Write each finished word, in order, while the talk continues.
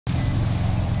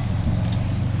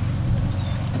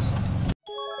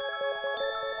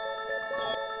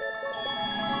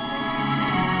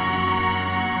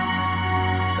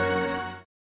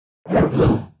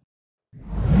What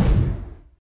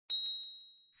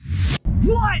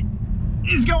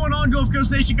is going on, Gulf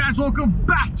Coast Nation, guys? Welcome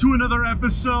back to another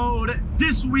episode.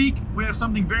 This week we have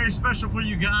something very special for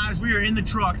you guys. We are in the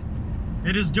truck.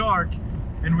 It is dark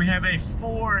and we have a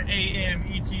 4 a.m.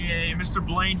 ETA. Mr.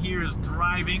 Blaine here is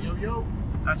driving. Yo, yo.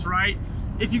 That's right.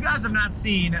 If you guys have not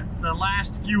seen the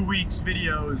last few weeks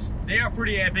videos, they are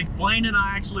pretty epic. Blaine and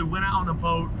I actually went out on a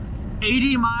boat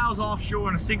 80 miles offshore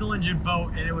in a single engine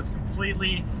boat, and it was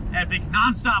completely epic,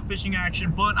 non-stop fishing action.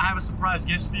 But I have a surprise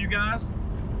guest for you guys.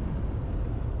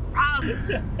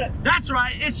 That's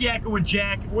right, it's Yakkin with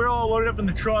Jack. We're all loaded up in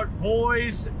the truck.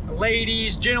 Boys,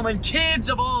 ladies, gentlemen, kids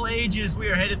of all ages. We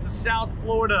are headed to South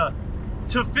Florida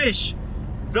to fish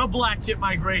the blacktip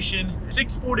migration.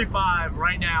 6:45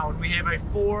 right now, and we have a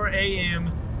 4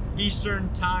 a.m.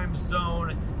 Eastern time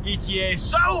zone ETA.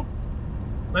 So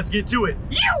let's get to it.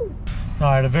 All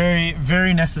right, a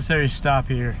very necessary stop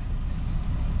here.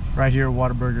 Right here at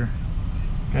Whataburger.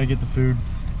 Gotta get the food.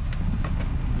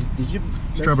 Did you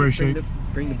strawberry shake?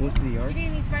 Bring the boys to the yard? You need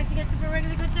any spicy ketchup or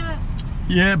regular ketchup?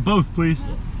 Yeah, both, please.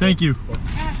 Thank you.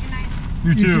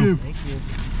 You too. Thank you.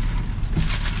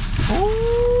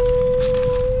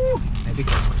 Ooh.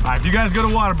 All right, if you guys go to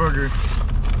Whataburger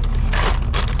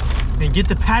and get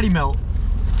the patty melt,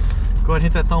 go ahead and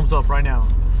hit that thumbs up right now.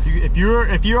 If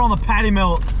you're on the patty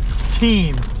melt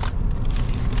team,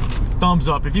 thumbs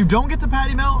up. If you don't get the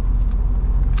patty melt,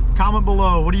 comment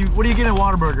below. What do you get at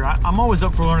Whataburger? I'm always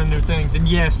up for learning new things. And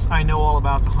yes, I know all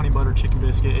about the honey butter chicken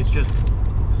biscuit. It's just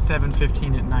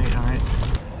 7:15 at night. All right.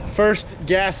 First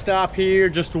gas stop here,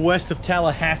 just west of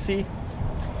Tallahassee.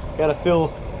 Gotta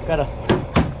fill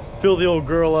the old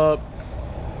girl up.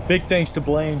 Big thanks to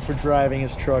Blaine for driving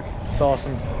his truck. It's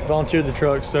awesome. Volunteered the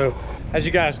truck. So as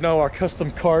you guys know, our custom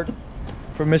cart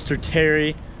from Mr.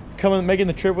 Terry. Making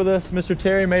the trip with us, Mr.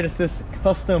 Terry made us this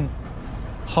custom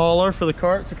hauler for the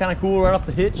cart. So kind of cool right off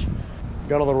the hitch.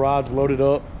 Got all the rods loaded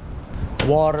up.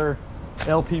 Water,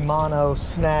 LP mono,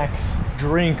 snacks,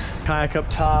 drinks, kayak up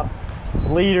top,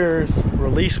 leaders,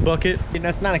 release bucket. And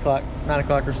that's 9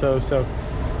 o'clock or so. So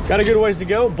got a good ways to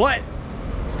go, but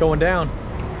it's going down.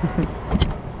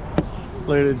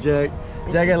 Look at it, Jack.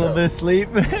 Jack got a little bit of sleep.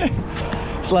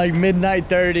 It's like midnight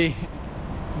 30.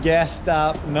 Gas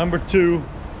stop number 2.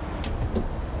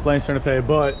 Blaine's trying to pay,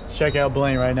 but check out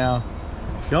Blaine right now.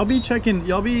 Y'all be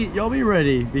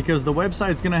ready, because the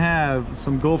website's gonna have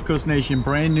some Gulf Coast Nation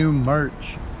brand new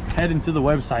merch. Head into the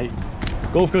website,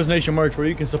 Gulf Coast Nation merch, where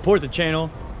you can support the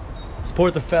channel,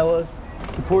 support the fellas,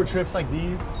 support trips like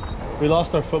these. We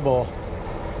lost our football.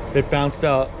 It bounced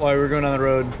out while we were going down the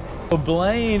road. So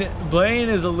Blaine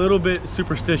is a little bit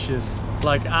superstitious.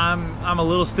 Like I'm a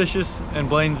little stitious and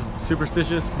Blaine's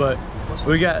superstitious, but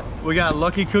we got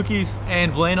lucky cookies,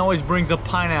 and Blaine always brings a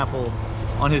pineapple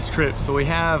on his trip. So we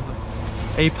have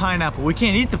a pineapple. We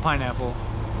can't eat the pineapple.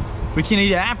 We can't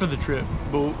eat it after the trip,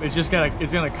 but it's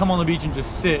gonna come on the beach and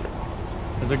just sit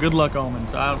as a good luck omen.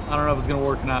 So I don't know if it's gonna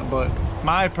work or not, but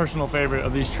my personal favorite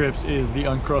of these trips is the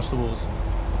Uncrustables.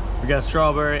 We got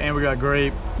strawberry and we got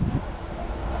grape.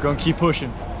 Gonna keep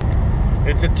pushing.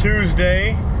 It's a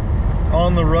Tuesday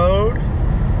on the road.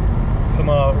 So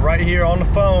I'm right here on the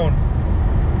phone.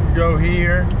 Go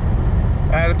here,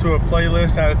 add it to a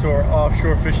playlist, add it to our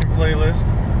offshore fishing playlist,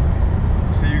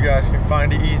 so you guys can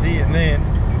find it easy. And then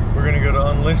we're gonna go to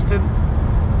unlisted,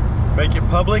 make it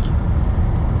public,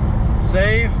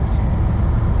 save.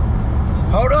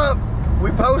 Hold up,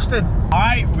 we posted. All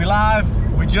right, we live.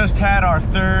 We just had our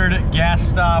 3rd gas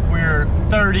stop. We're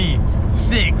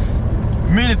 36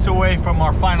 minutes away from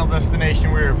our final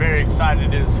destination. We're very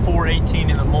excited. It is 4:18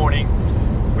 in the morning.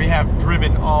 We have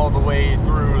driven all the way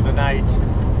through the night.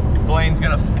 Blaine's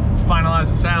gonna finalize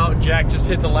this out. Jack just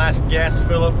hit the last gas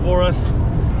fill up for us.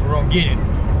 We're gonna get it.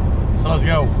 So let's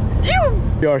go.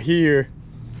 We are here.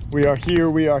 We are here.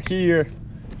 We are here.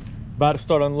 About to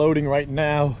start unloading right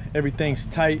now. Everything's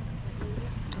tight.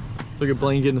 Look at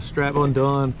Blaine getting the strap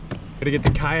undone. Gotta get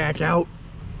the kayak out.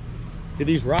 Get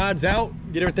these rods out.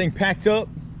 Get everything packed up.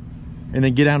 And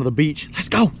then get down to the beach. Let's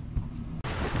go.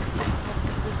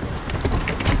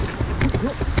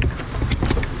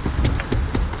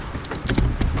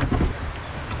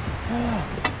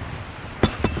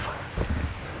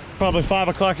 Probably 5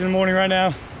 o'clock in the morning right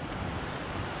now.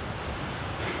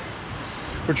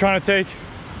 We're trying to take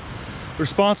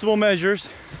responsible measures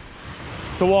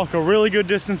to walk a really good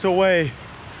distance away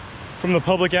from the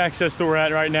public access that we're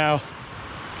at right now.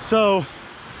 So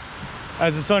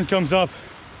as the sun comes up,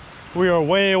 we are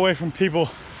way away from people.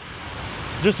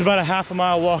 Just about a half a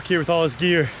mile walk here with all this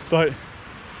gear, but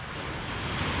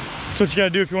that's what you gotta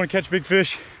do if you want to catch big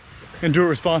fish and do it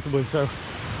responsibly. So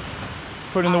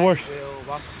put in the work. Will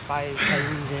walk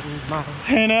 500 miles.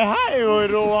 And I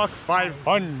will walk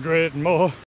 500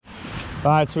 more.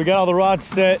 All right, so we got all the rods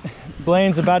set.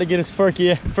 Blaine's about to get his first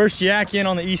Yakkin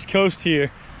on the East Coast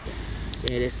here.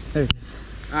 There it is. There it is.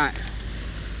 All right.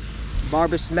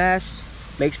 Barb is smashed.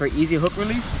 Makes for easy hook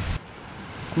release.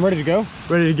 I'm ready to go.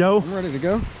 Ready to go? I'm ready to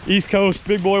go. East Coast,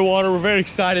 big boy water. We're very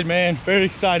excited, man. Very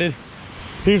excited.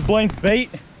 Here's Blaine's bait.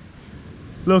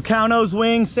 Little cow nose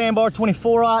wing, Sandbar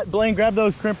 24-aught. Blaine, grab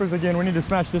those crimpers again. We need to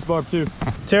smash this barb too.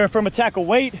 Terra Firma tackle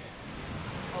weight.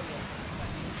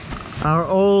 Our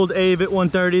old Avit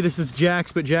 130. This is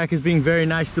Jack's, but Jack is being very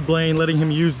nice to Blaine, letting him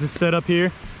use this setup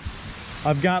here.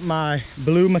 I've got my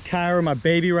blue Macaira, my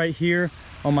baby right here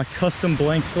on my custom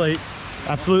blank slate.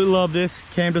 Absolutely love this.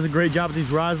 Cam does a great job with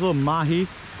these rods, little mahi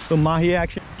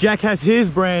action. Jack has his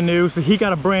brand new, so he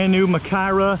got a brand new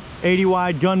Macaira 80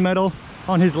 wide gunmetal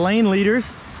on his lane leaders.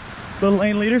 Little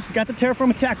lane leaders. Got the Terra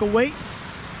Firma tackle weight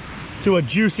to a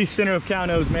juicy center of cow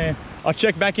nose, man. I'll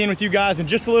check back in with you guys in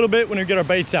just a little bit when we get our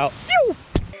baits out. Pew!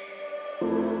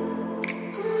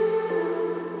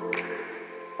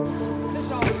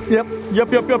 Yep.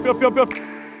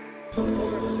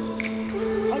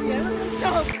 Oh yeah, look at the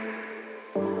jump.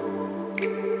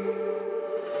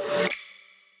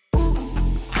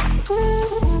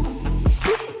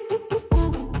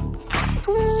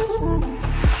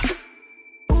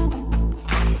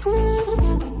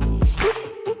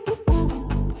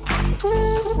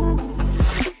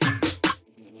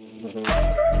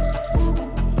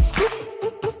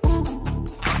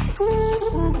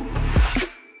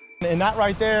 And that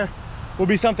right there will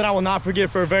be something I will not forget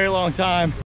for a very long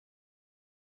time.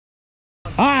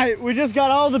 All right, we just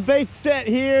got all the baits set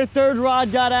here. Third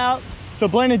rod got out. So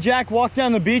Blaine and Jack walked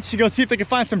down the beach to go see if they could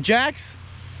find some jacks.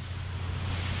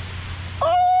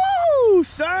 Oh,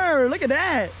 sir, look at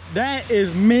that. That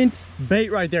is mint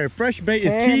bait right there. Fresh bait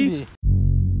is key.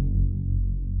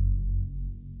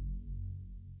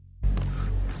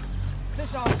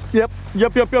 Fish on. Yep.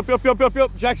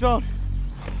 Jack's on.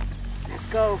 Let's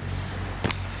go.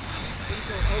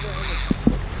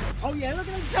 Oh yeah, look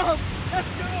at him jump. Let's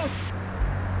go.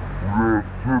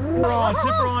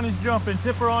 Tipper on is jumping.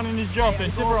 Tipper on and he's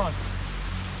jumping. Tipper on.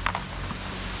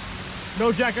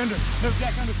 No jack under. No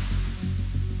jack under.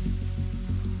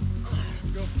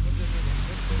 Go.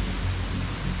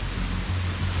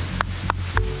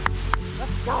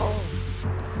 Let's go.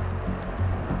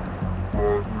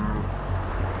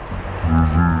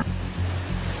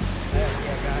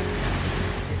 Yeah, guys.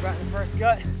 He's right in the first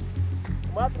gut.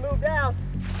 We'll have to move down.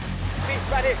 Beach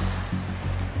right here.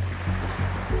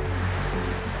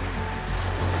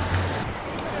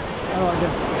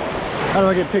 How do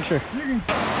I get a picture? You can.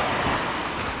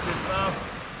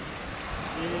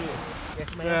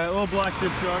 Yes, ma'am. Yeah, a little black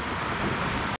tip shark.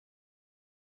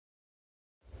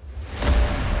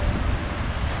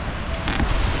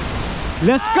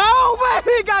 Let's go,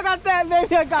 baby! I got that,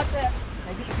 baby! I got that.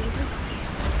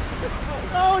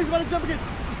 Oh, he's about to jump again.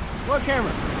 What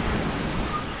camera?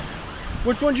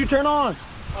 Which one did you turn on?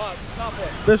 Top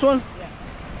one. This one? Yeah.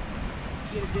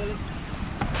 Get it, Dylan.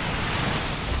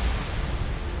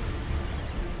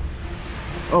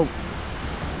 Oh.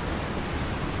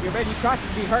 Your baby crotch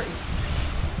would be hurting.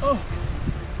 Oh.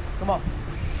 Come on.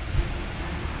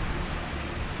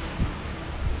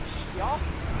 Y'all?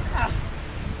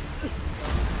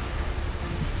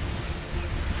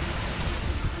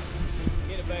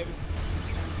 Get it, baby.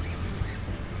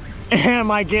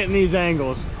 Am I getting these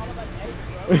angles?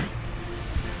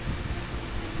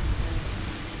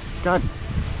 God.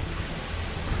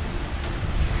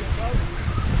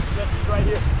 Yes, he's right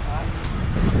here.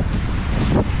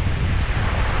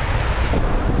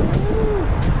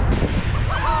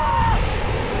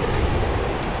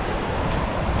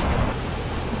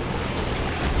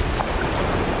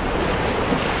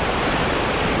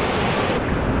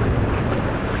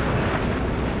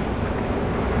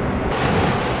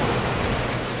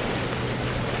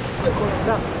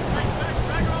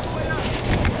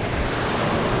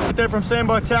 There from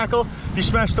Sandbar Tackle. If you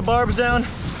smash the barbs down,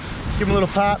 just give them a little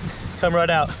pop, come right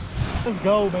out. Let's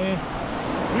go, man.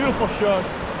 Beautiful shark.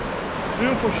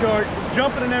 Beautiful shark.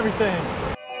 Jumping and everything.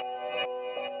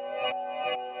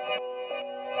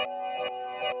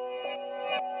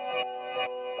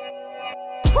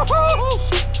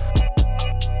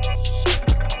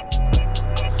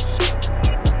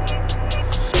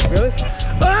 Really?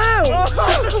 Oh!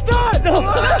 Stop! No.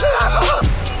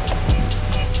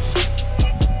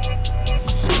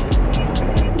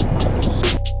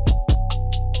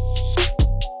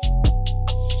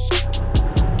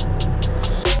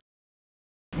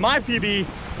 My PB,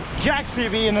 Jack's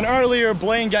PB, and then earlier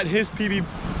Blaine got his PB.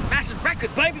 Guinness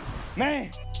Records, baby.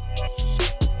 Man.